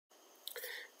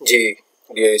जी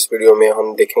ये इस वीडियो में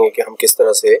हम देखेंगे कि हम किस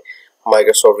तरह से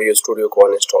माइक्रोसॉफ्ट विजुअल स्टूडियो को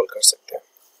अनइंस्टॉल कर सकते हैं।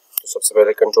 तो सबसे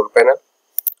पहले control panel,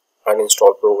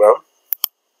 uninstall programme,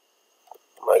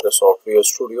 Microsoft visual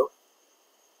studio.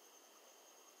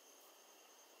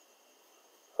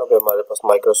 अब हमारे पास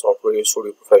Microsoft visual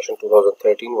studio professional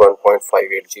 2013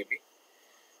 1.58 GB।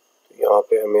 तो यहाँ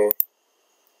पे हमें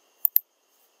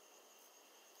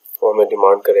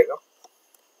डिमांड करेगा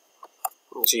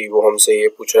जी, वो हमसे ये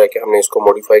पूछ रहा है कि हमने इसको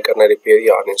मॉडिफाई करना है, रिपेयर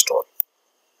या अनइंस्टॉल।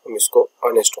 हम इसको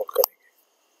अनइंस्टॉल करेंगे।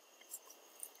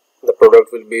 The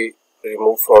product will be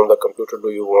remove from the computer, do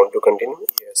you want to continue?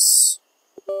 Yes.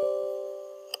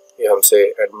 ये हमसे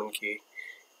एडमिन की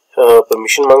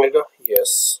परमिशन मांगेगा।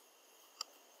 यस।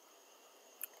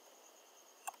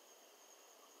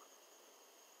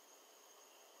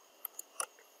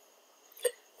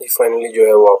 ये फाइनली जो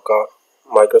है वो आपका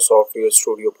माइक्रोसॉफ्ट विजुअल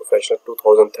स्टूडियो प्रोफेशनल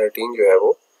 2013 जो है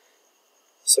वो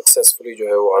सक्सेसफुली जो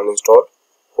है वो अनइंस्टॉल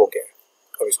हो गया है।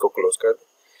 अब इसको क्लोज कर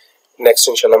दें। नेक्स्ट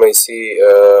इंशाल्लाह मैं इसी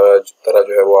तरह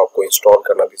जो है वो आपको इंस्टॉल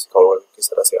करना भी सिखाऊंगा, किस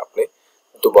तरह से आपने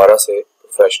दोबारा से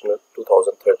प्रोफेशनल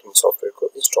 2013 सॉफ्टवेयर को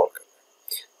इंस्टॉल करना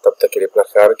है। तब तक के लिए अपना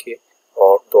ख्याल रखिए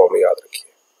और दुआ में याद